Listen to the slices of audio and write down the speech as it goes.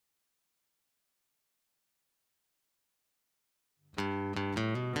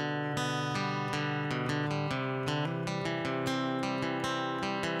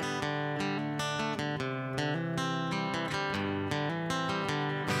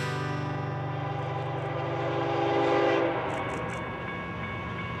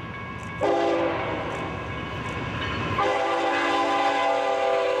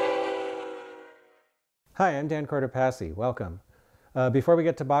Hi, I'm Dan Cortopassi. Welcome. Before we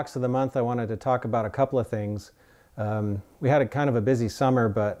get to Box of the Month, I wanted to talk about a couple of things. We had a kind of a busy summer,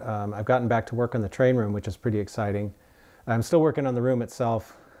 but I've gotten back to work on the train room, which is pretty exciting. I'm still working on the room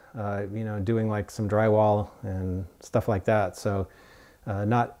itself, doing like some drywall and stuff like that. So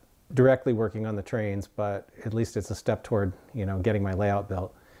not directly working on the trains, but at least it's a step toward, getting my layout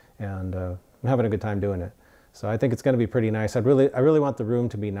built. And I'm having a good time doing it. So I think it's going to be pretty nice. I really want the room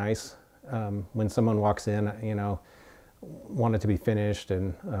to be nice. When someone walks in, want it to be finished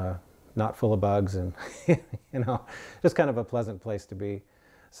and not full of bugs and, just kind of a pleasant place to be.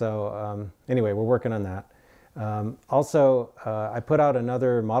 So anyway, we're working on that. Also, I put out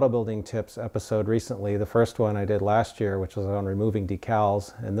another model building tips episode recently. The first one I did last year, which was on removing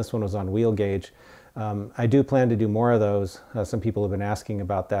decals, and this one was on wheel gauge. I do plan to do more of those. Some people have been asking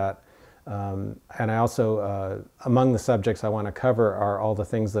about that. And I also, among the subjects I want to cover are all the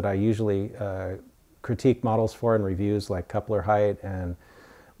things that I usually critique models for in reviews, like coupler height and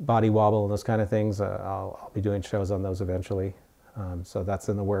body wobble and those kind of things. I'll be doing shows on those eventually. So that's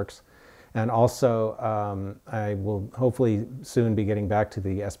in the works. And also, I will hopefully soon be getting back to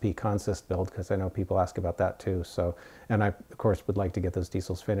the SP consist build, because I know people ask about that too. So, and I, of course, would like to get those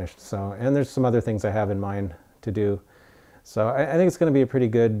diesels finished. So, and there's some other things I have in mind to do. So I think it's going to be a pretty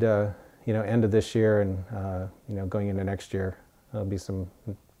good end of this year and, going into next year. There'll be some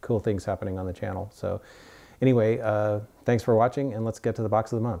cool things happening on the channel. So anyway, thanks for watching, and let's get to the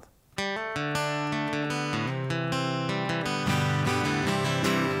Box of the Month.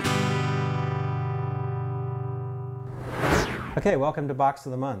 Okay, welcome to Box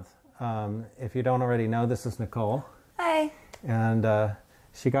of the Month. If you don't already know, this is Nicole. Hi. And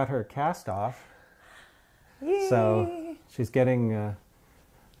she got her cast off. Yay. So she's getting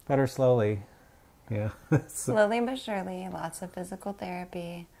better slowly. Yeah. Slowly but surely. Lots of physical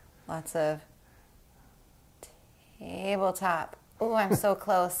therapy. Lots of tabletop. Oh, I'm so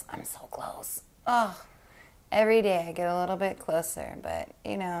close. I'm so close. Oh, every day I get a little bit closer, but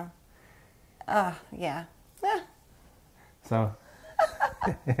yeah. So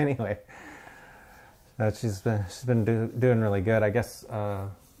anyway, she's been doing really good. I guess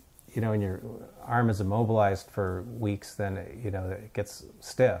when your arm is immobilized for weeks, then it gets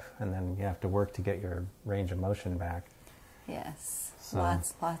stiff, and then you have to work to get your range of motion back. Yes, so,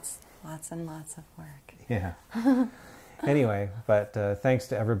 lots and lots of work. Yeah. Anyway, but thanks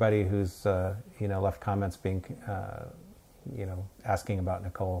to everybody who's left comments being asking about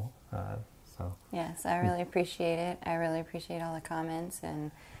Nicole. So yes, I really appreciate it. I really appreciate all the comments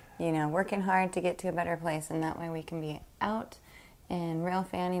and working hard to get to a better place, and that way we can be out and rail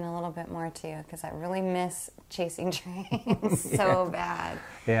fanning a little bit more too, because I really miss chasing trains so bad.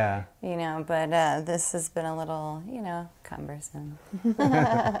 Yeah. But this has been a little, cumbersome.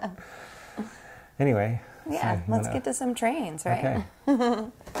 Anyway. Yeah, let's get to some trains, right?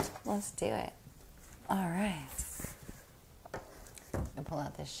 Okay. Let's do it. All right. I'll pull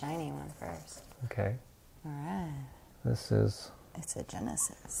out this shiny one first. Okay. All right. It's a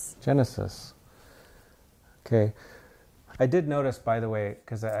Genesis. Genesis. Okay. I did notice, by the way,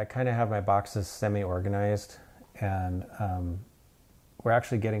 because I kind of have my boxes semi-organized, and we're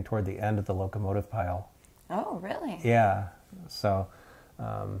actually getting toward the end of the locomotive pile. Oh, really? Yeah. So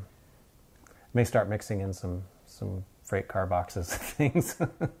may start mixing in some freight car boxes and things. I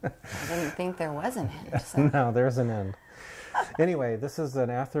didn't think there was an end. So. No, there's an end. Anyway, this is an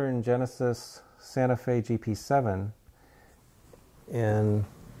Athearn Genesis Santa Fe GP7 in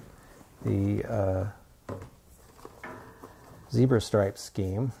the zebra stripe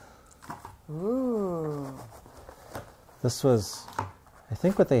scheme. Ooh. This was, I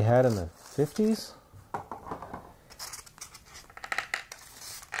think, what they had in the 50s.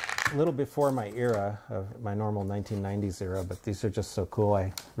 A little before my era, of my normal 1990s era, but these are just so cool.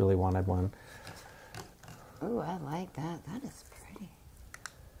 I really wanted one. Ooh, I like that. That is pretty.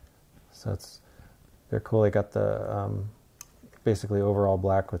 So they're cool. They got the basically overall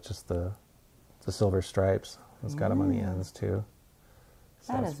black with just the silver stripes. It's got them on the ends too.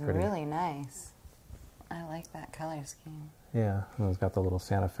 So that is really nice. I like that color scheme. Yeah, and it's got the little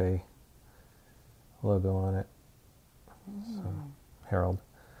Santa Fe logo on it. So, Herald.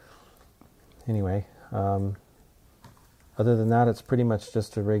 Anyway, other than that, it's pretty much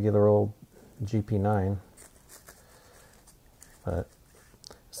just a regular old GP9. But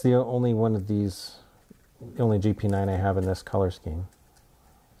it's the only one of these, the only GP9 I have in this color scheme.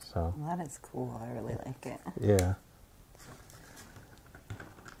 So well, that is cool. I really like it. Yeah.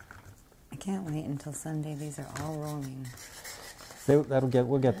 I can't wait until Sunday. These are all rolling. We'll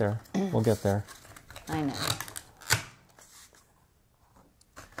get there. We'll get there. I know.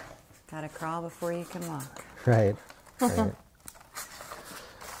 how to crawl before you can walk. Right. Right. Well,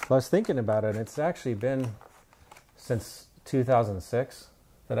 I was thinking about it. It's actually been since 2006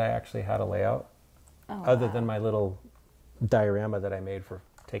 that I actually had a layout, other than my little diorama that I made for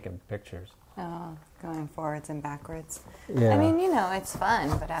taking pictures. Oh, going forwards and backwards. Yeah. I mean, you know, it's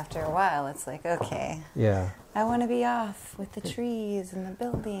fun, but after a while, it's like, okay, Yeah. I want to be off with the trees and the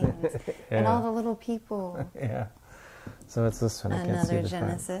buildings and all the little people. Yeah. So it's this one. I can't see Another the front.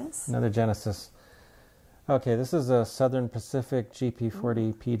 Genesis. Another Genesis. Okay, this is a Southern Pacific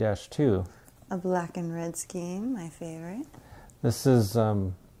GP40P-2. A black and red scheme, my favorite. This is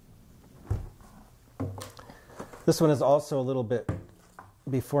this one is also a little bit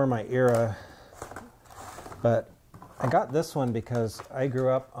before my era, but I got this one because I grew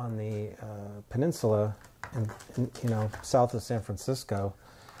up on the peninsula in south of San Francisco,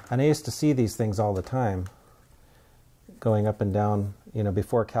 and I used to see these things all the time going up and down,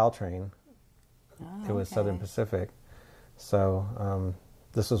 before Caltrain. Oh, it was okay. Southern Pacific. So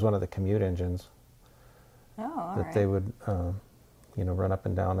this was one of the commute engines that they would run up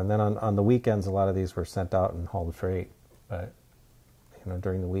and down. And then on the weekends, a lot of these were sent out and hauled freight. But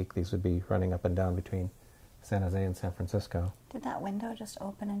during the week, these would be running up and down between San Jose and San Francisco. Did that window just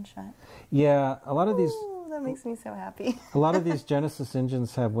open and shut? Yeah, a lot of these. Ooh, that makes me so happy. A lot of these Genesis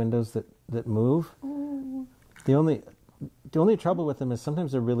engines have windows that move. Ooh. The only trouble with them is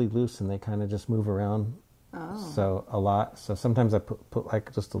sometimes they're really loose and they kind of just move around. Oh. So sometimes I put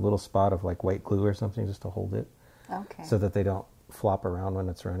like just a little spot of like white glue or something just to hold it. Okay. So that they don't flop around when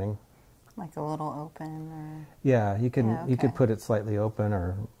it's running. Like a little open or... Yeah, you can Yeah, you could okay. put it slightly open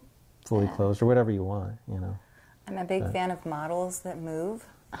or fully closed or whatever you want, I'm a big fan of models that move.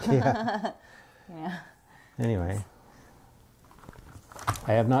 Yeah. Yeah. Anyway,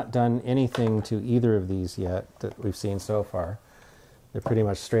 I have not done anything to either of these yet that we've seen so far. They're pretty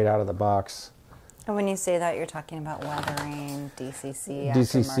much straight out of the box. And when you say that, you're talking about weathering, DCC,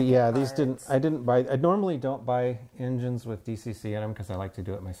 DCC, yeah, aftermarket these parts. I didn't buy, I normally don't buy engines with DCC in them because I like to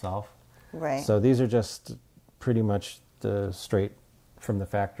do it myself. Right. So these are just pretty much the straight from the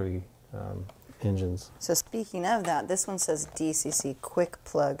factory engines. So speaking of that, this one says DCC quick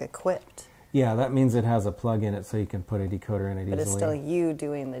plug equipped. Yeah, that means it has a plug in it so you can put a decoder in it But easily. it's still you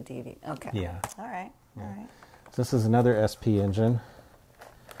doing the DD. Okay. Yeah. All right. Yeah. All right. So this is another SP engine.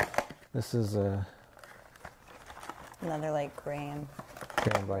 This is a Another like gray and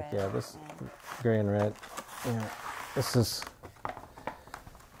gray and black. red. Yeah, this gray and red. Yeah, this is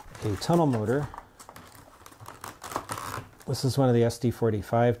a tunnel motor. This is one of the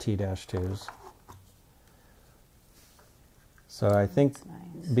SD45 T-2s. So I think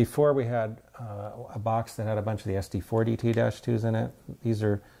nice. before we had a box that had a bunch of the SD40 T-2s in it. These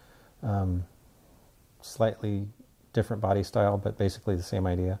are slightly different body style, but basically the same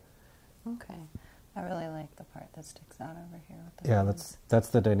idea. Okay. I really like the part that sticks out over here. With the Yeah, wings. that's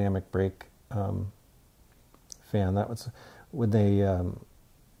the dynamic brake fan. That was when they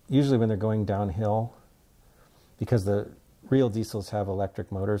usually when they're going downhill, because the real diesels have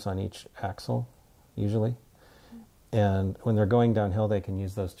electric motors on each axle, usually, and when they're going downhill, they can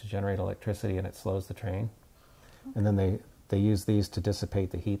use those to generate electricity, and it slows the train. Okay. And then they use these to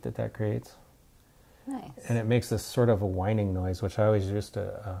dissipate the heat that creates. Nice. And it makes this sort of a whining noise, which I always used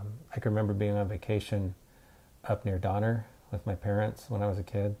to, I can remember being on vacation up near Donner with my parents when I was a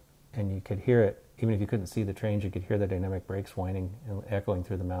kid, and you could hear it, even if you couldn't see the trains, you could hear the dynamic brakes whining and echoing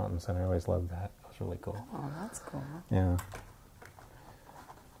through the mountains, and I always loved that. It was really cool. Oh, that's cool. Yeah.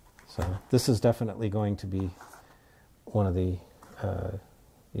 So this is definitely going to be one of the,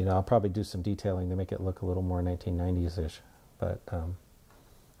 I'll probably do some detailing to make it look a little more 1990s-ish, but,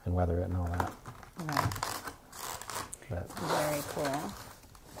 and weather it and all that. Right. But, Very cool.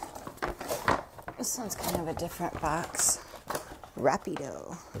 This one's kind of a different box.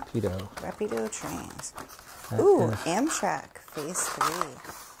 Rapido. Rapido trains. Ooh, Amtrak Phase 3.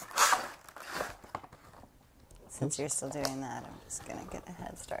 Since you're still doing that, I'm just going to get a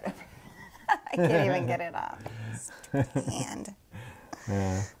head start. I can't even get it off. Hand.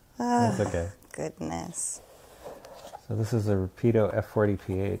 Yeah, that's okay. Goodness. So this is a Rapido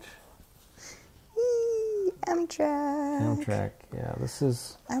F40PH. Amtrak, yeah, this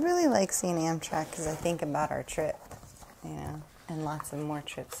is... I really like seeing Amtrak because I think about our trip, and lots of more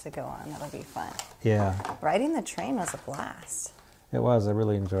trips to go on. That'll be fun. Yeah. Riding the train was a blast. It was. I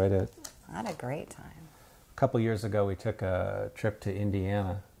really enjoyed it. I had a great time. A couple years ago, we took a trip to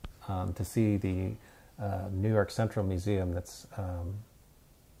Indiana to see the New York Central Museum that's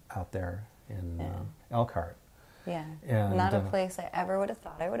out there in Elkhart. Yeah, And, not a place I ever would have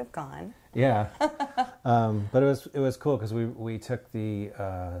thought I would have gone. Yeah, but it was cool because we took the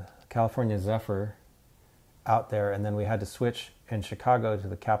California Zephyr out there, and then we had to switch in Chicago to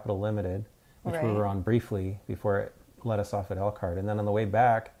the Capital Limited, which we were on briefly before it let us off at Elkhart. And then on the way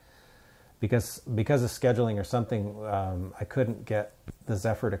back, because of scheduling or something, I couldn't get the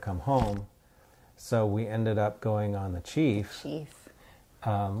Zephyr to come home, so we ended up going on the Chief.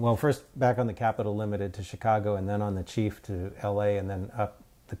 Well, first back on the Capital Limited to Chicago, and then on the Chief to LA, and then up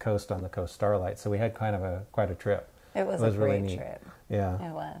the coast on the Coast Starlight. So we had kind of quite a trip. It was a great trip. Yeah.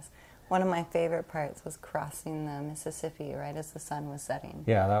 It was. One of my favorite parts was crossing the Mississippi right as the sun was setting.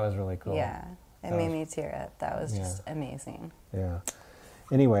 Yeah, that was really cool. Yeah, it made me tear up. That was just amazing. Yeah.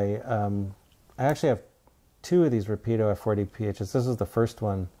 Anyway, I actually have 2 of these Rapido F40PHs. This is the first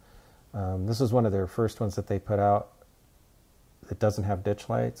one. This is one of their first ones that they put out that doesn't have ditch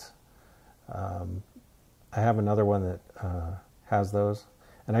lights. I have another one that has those.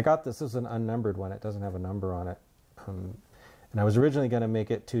 And I got this is an unnumbered one. It doesn't have a number on it. And I was originally going to make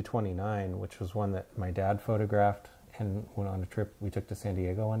it 229, which was one that my dad photographed and went on a trip we took to San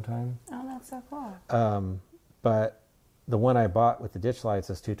Diego one time. Oh, that's so cool. But the one I bought with the ditch lights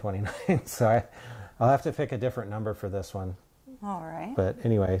is 229, so I'll have to pick a different number for this one. All right. But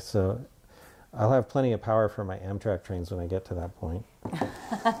anyway, so I'll have plenty of power for my Amtrak trains when I get to that point.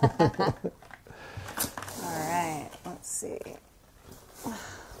 All right, let's see.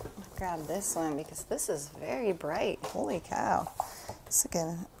 Grab this one because this is very bright. Holy cow. It's like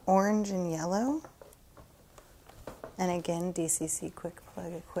an orange and yellow. And again, DCC quick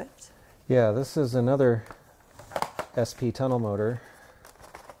plug equipped. Yeah, this is another SP tunnel motor.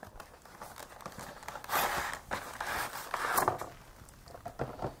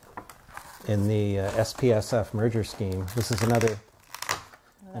 In the SPSF merger scheme. This is another...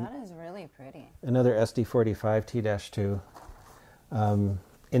 That is really pretty. Another SD45 T-2.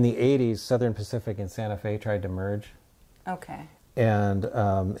 In the 80s, Southern Pacific and Santa Fe tried to merge. Okay. And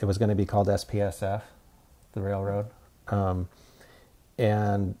it was going to be called SPSF, the railroad.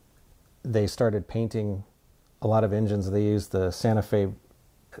 And they started painting a lot of engines. They used the Santa Fe,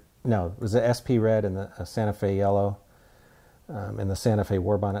 no, it was the SP red and the Santa Fe yellow, and the Santa Fe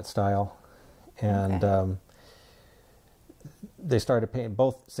war bonnet style. And they started painting,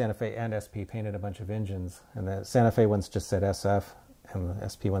 both Santa Fe and SP painted a bunch of engines. And the Santa Fe ones just said SF, and the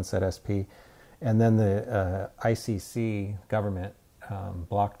SP one said SP. And then the ICC government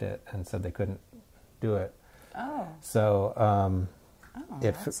blocked it and said they couldn't do it. Oh. So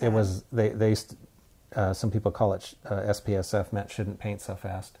it was, some people call it SPSF, meant shouldn't paint so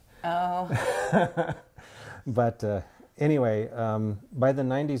fast. Oh. But anyway, by the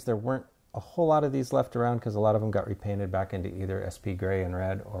 90s there weren't a whole lot of these left around because a lot of them got repainted back into either SP gray and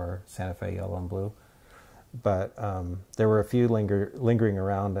red or Santa Fe yellow and blue. But there were a few lingering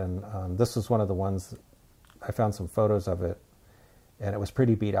around, and this was one of the ones. I found some photos of it, and it was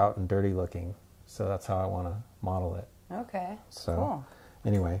pretty beat out and dirty looking. So that's how I want to model it. Okay. So cool.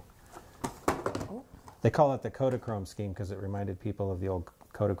 Anyway, Ooh. They call it the Kodachrome scheme because it reminded people of the old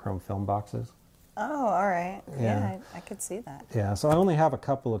Kodachrome film boxes. Oh, all right. Yeah, I could see that. Yeah, so I only have a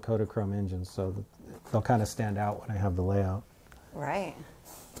couple of Kodachrome engines, so they'll kind of stand out when I have the layout. Right.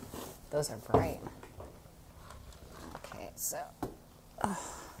 Those are bright. Okay, so...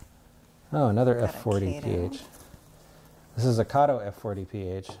 Oh, another F40PH. This is a Kato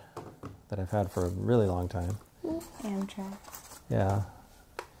F40PH that I've had for a really long time. Amtrak. Yeah.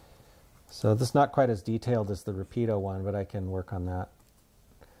 So this is not quite as detailed as the Rapido one, but I can work on that.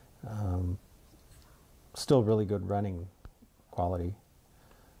 Still really good running quality.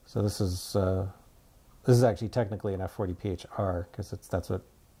 So this is actually technically an F40PHR because that's what.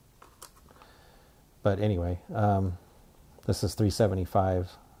 But anyway, this is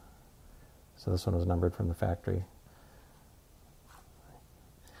 375. So this one was numbered from the factory.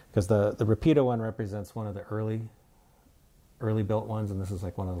 Because the Rapido one represents one of the early built ones, and this is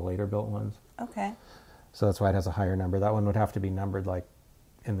like one of the later built ones. Okay. So that's why it has a higher number. That one would have to be numbered like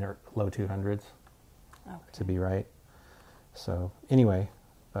in their low 200s to be right. So anyway,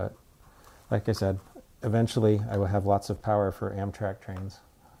 but like I said, eventually I will have lots of power for Amtrak trains.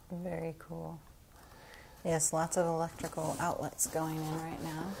 Very cool. Yes, lots of electrical outlets going in right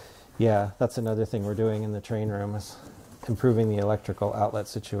now. Yeah, that's another thing we're doing in the train room is improving the electrical outlet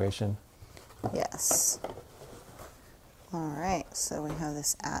situation. Yes. All right, so we have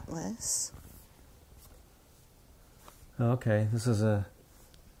this Atlas. Okay, this is a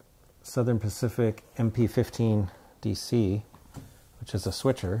Southern Pacific MP15 DC, which is a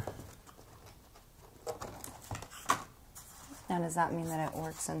switcher. Now, does that mean that it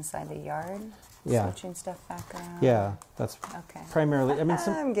works inside the yard? Yeah. Switching stuff back around? Yeah, that's okay. Primarily. I mean,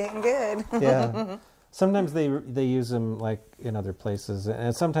 I'm getting good. Yeah. Sometimes they use them like in other places,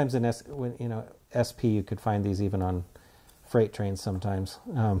 and sometimes in SP you could find these even on freight trains sometimes,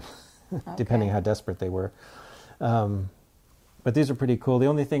 depending how desperate they were. But these are pretty cool. The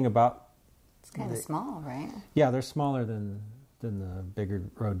only thing about it's kind of small, right? Yeah, they're smaller than the bigger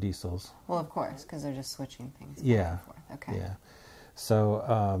road diesels. Well, of course, because they're just switching things Yeah. back and forth. Okay. Yeah.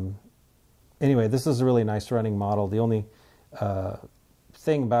 So anyway, this is a really nice running model. The only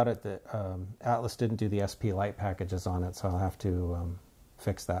thing about it that Atlas didn't do the SP light packages on it, so I'll have to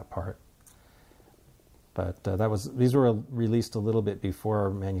fix that part. But these were released a little bit before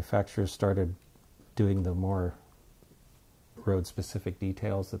manufacturers started doing the more road-specific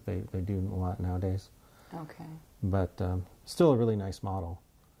details that they do a lot nowadays. Okay. But still a really nice model.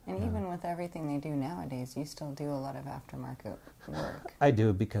 And even with everything they do nowadays, you still do a lot of aftermarket work. I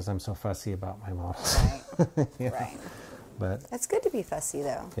do, because I'm so fussy about my models. Right. Yeah. Right. But It's good to be fussy,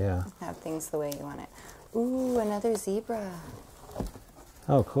 though. yeah. Have things the way you want it. Ooh, another zebra.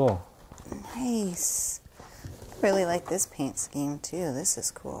 Oh, cool. Nice. Really like this paint scheme, too. This is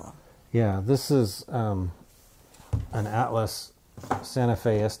cool. Yeah, this is an Atlas Santa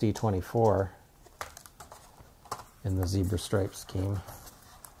Fe SD24 in the zebra stripe scheme.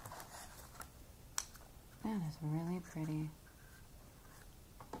 That is really pretty.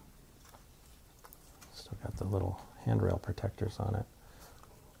 Still got the little handrail protectors on it.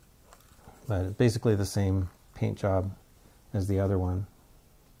 But it's basically the same paint job as the other one.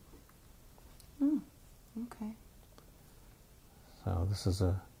 Okay. So this is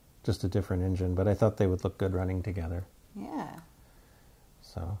just a different engine, but I thought they would look good running together. Yeah.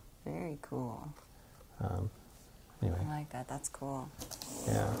 So Very cool. anyway, I like that. That's cool.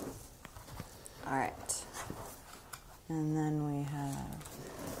 yeah. All right. And then we have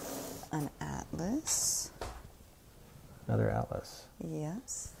an Atlas. Another Atlas.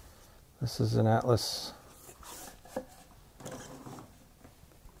 Yes. This is an Atlas.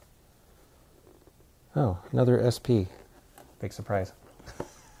 Oh, another SP. Big surprise.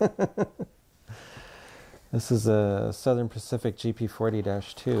 This is a Southern Pacific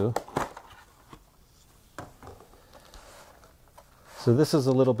GP40-2. So this is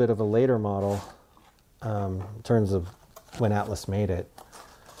a little bit of a later model in terms of when Atlas made it.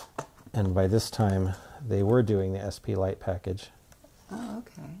 And by this time, they were doing the SP light package. Oh,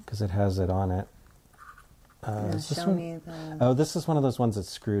 okay. Because it has it on it. Is this Show one? me the... Oh, this is one of those ones that's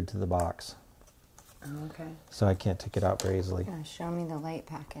screwed to the box. Oh, okay. So I can't take it out very easily. Yeah, show me the light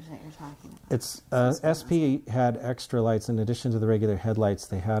package that you're talking about. It's SP had extra lights in addition to the regular headlights.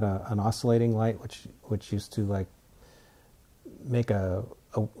 They had an oscillating light, which used to like make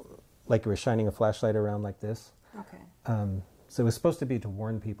like you were shining a flashlight around like this. Okay. So it was supposed to be to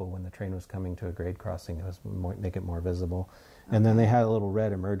warn people when the train was coming to a grade crossing. It was make it more visible. Okay. And then they had a little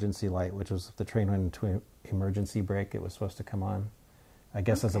red emergency light, which was if the train went into an emergency brake, it was supposed to come on. I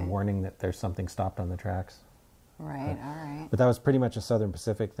guess as a warning that there's something stopped on the tracks. Right, all right. But that was pretty much a Southern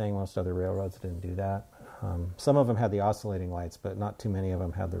Pacific thing. Most other railroads didn't do that. Some of them had the oscillating lights, but not too many of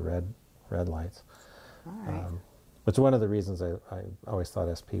them had the red lights. All right. Which is one of the reasons I always thought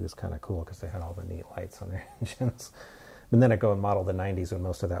SP was kind of cool, because they had all the neat lights on their engines. And then I go and model the 90s when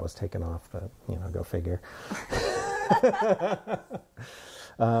most of that was taken off, but, go figure.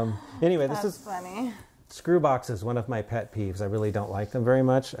 Anyway, That's this is funny. screw boxes, one of my pet peeves. I really don't like them very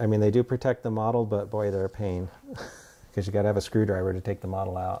much. I mean, they do protect the model, but boy, they're a pain. Because you got to have a screwdriver to take the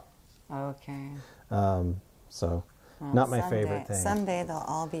model out. Okay. So, Well, not my favorite thing. Someday they'll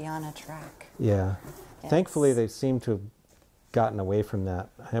all be on a track. Yeah. Yes. Thankfully, they seem to have gotten away from that.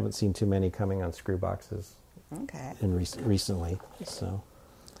 I haven't seen too many coming on screw boxes Okay. recently. So,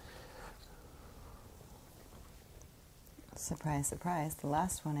 Surprise, surprise. The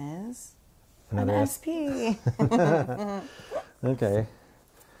last one is another an SP. Okay.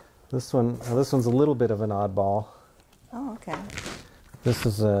 This one's a little bit of an oddball. Oh, okay. This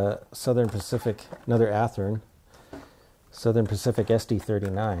is a Southern Pacific, another Athearn, Southern Pacific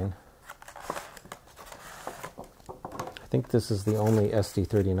SD39. I think this is the only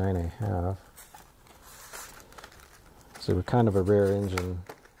SD39 I have. So we're kind of a rare engine.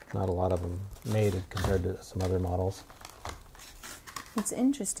 Not a lot of them made compared to some other models. It's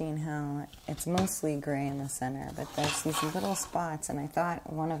interesting how it's mostly gray in the center, but there's these little spots, and I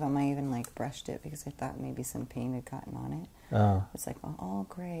thought one of them I even like brushed it because I thought maybe some paint had gotten on it. Oh. It's like all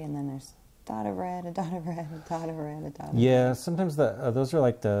gray, and then there's a dot of red, a dot of red, a dot of red, a dot of Yeah, red. sometimes those are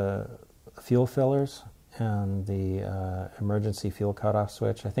like the fuel fillers and the emergency fuel cutoff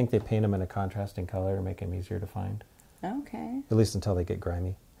switch. I think they paint them in a contrasting color to make them easier to find. Okay. At least until they get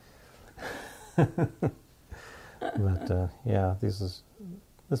grimy. But yeah, this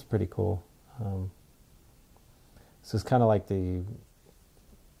is pretty cool. This is kind of like the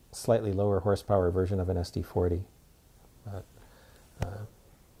slightly lower horsepower version of an SD40. But,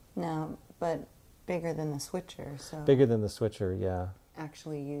 No, but bigger than the switcher, so bigger than the switcher, yeah.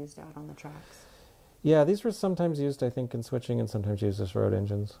 actually used out on the tracks. Yeah, these were sometimes used, I think, in switching and sometimes used as road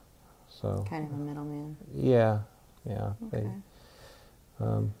engines. So Kind of a middleman. yeah. Okay.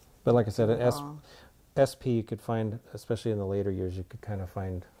 But like I said, an Wow. SP you could find, especially in the later years, you could kind of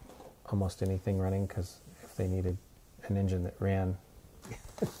find almost anything running, because if they needed an engine that ran,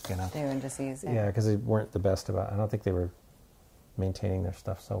 you know. They would just use it. Yeah, because they weren't the best about. I don't think they were maintaining their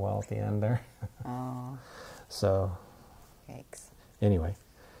stuff so well at the end there. Oh, So yikes. anyway,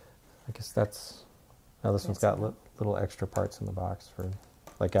 I guess that's. Now this one's That's got cool. little extra parts in the box for,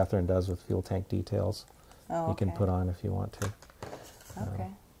 like Catherine does with fuel tank details. Oh, You can okay. put on if you want to. Okay.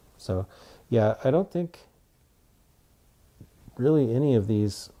 So, yeah, I don't think really any of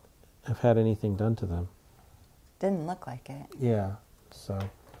these have had anything done to them. Didn't look like it. Yeah. So,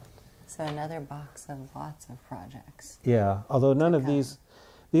 So another box of lots of projects. yeah. Although none of Okay.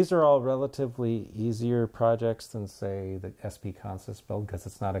 these are all relatively easier projects than, say, the SP Consist build, because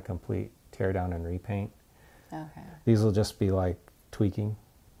it's not a complete tear down and repaint. Okay. These will just be like tweaking.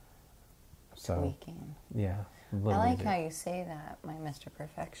 So, Tweaking. yeah. a I little like easier. how you say that, my Mr.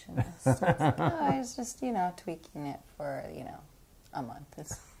 Perfectionist. It's like, oh, I was just, tweaking it for, a month.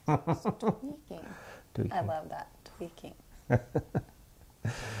 It's just tweaking. Tweaking. I love that, tweaking.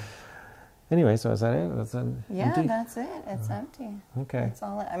 Anyway, so is that it? Is that Yeah, empty? that's it. It's empty. Okay. That's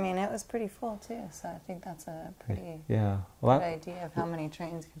all. I mean, it was pretty full too, so I think that's a pretty Yeah. good Well, idea of how many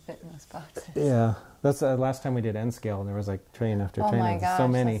trains can fit in this box. yeah. That's the last time we did N scale, and there was like train after Oh train. my There's gosh, so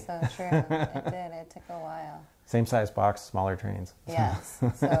many. that's so true. It did. It took a while. Same size box, smaller trains. Yes,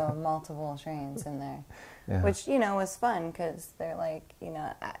 so multiple trains in there, Yeah. which was fun because they're like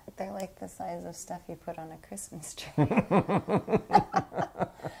they're like the size of stuff you put on a Christmas tree.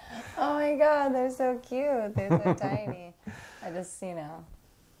 Oh my God, they're so cute. They're so tiny. I just I don't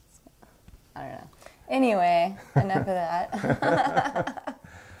know. Anyway, enough of that.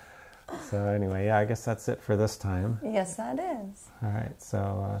 So anyway, yeah, I guess that's it for this time. Yes, that is. All right. So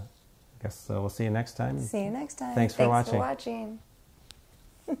I guess we'll see you next time. See you next time. Thanks for watching. watching.